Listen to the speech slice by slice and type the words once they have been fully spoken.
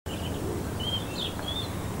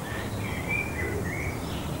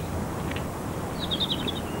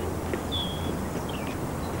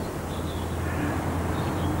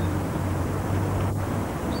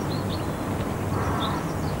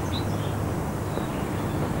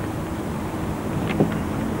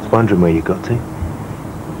wondering where you got to.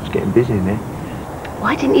 It's getting busy in there.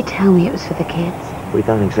 Why didn't you tell me it was for the kids? We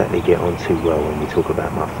don't exactly get on too well when we talk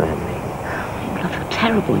about my family. I feel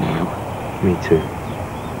terrible now. Me too.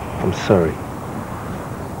 I'm sorry.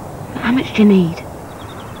 How much do you need?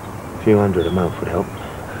 A few hundred a month would help.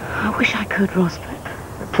 I wish I could, Ross, but...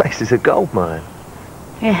 The place is a gold mine.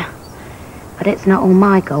 Yeah, but it's not all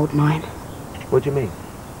my gold mine. What do you mean?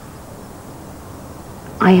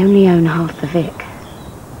 I only own half the Vic.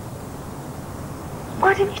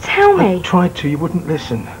 Why didn't you tell me? I tried to, you wouldn't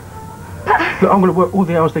listen. Look, I'm going to work all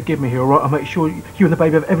the hours they give me here, all right? I'll make sure you and the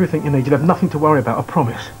baby have everything you need. You'll have nothing to worry about, I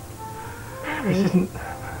promise. Harry? This isn't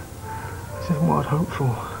what I'd hoped for.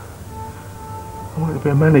 I wanted to be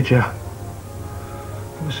a manager.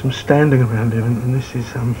 There was some standing around here, and this is,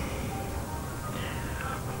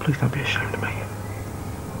 Please don't be ashamed of me.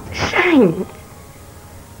 Ashamed?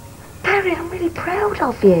 Barry, I'm really proud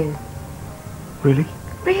of you. Really?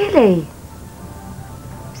 Really?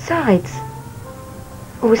 Besides,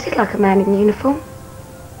 always did like a man in uniform.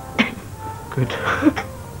 Good.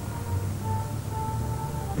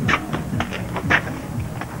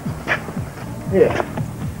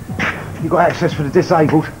 Yeah. You got access for the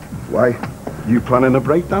disabled? Why? You planning a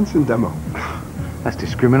breakdancing demo? That's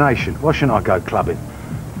discrimination. Why shouldn't I go clubbing?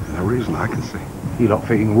 No reason I can see. You lot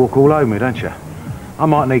think you can walk all over me, don't you? I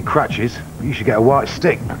might need crutches, but you should get a white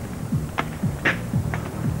stick.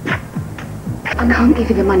 I can't give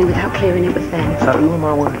you the money without clearing it with them. So who am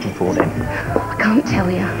I working for then? I can't tell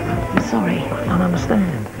you. I'm sorry. I don't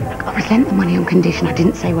understand. Look, I was lent the money on condition I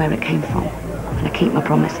didn't say where it came from. And I keep my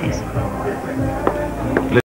promises.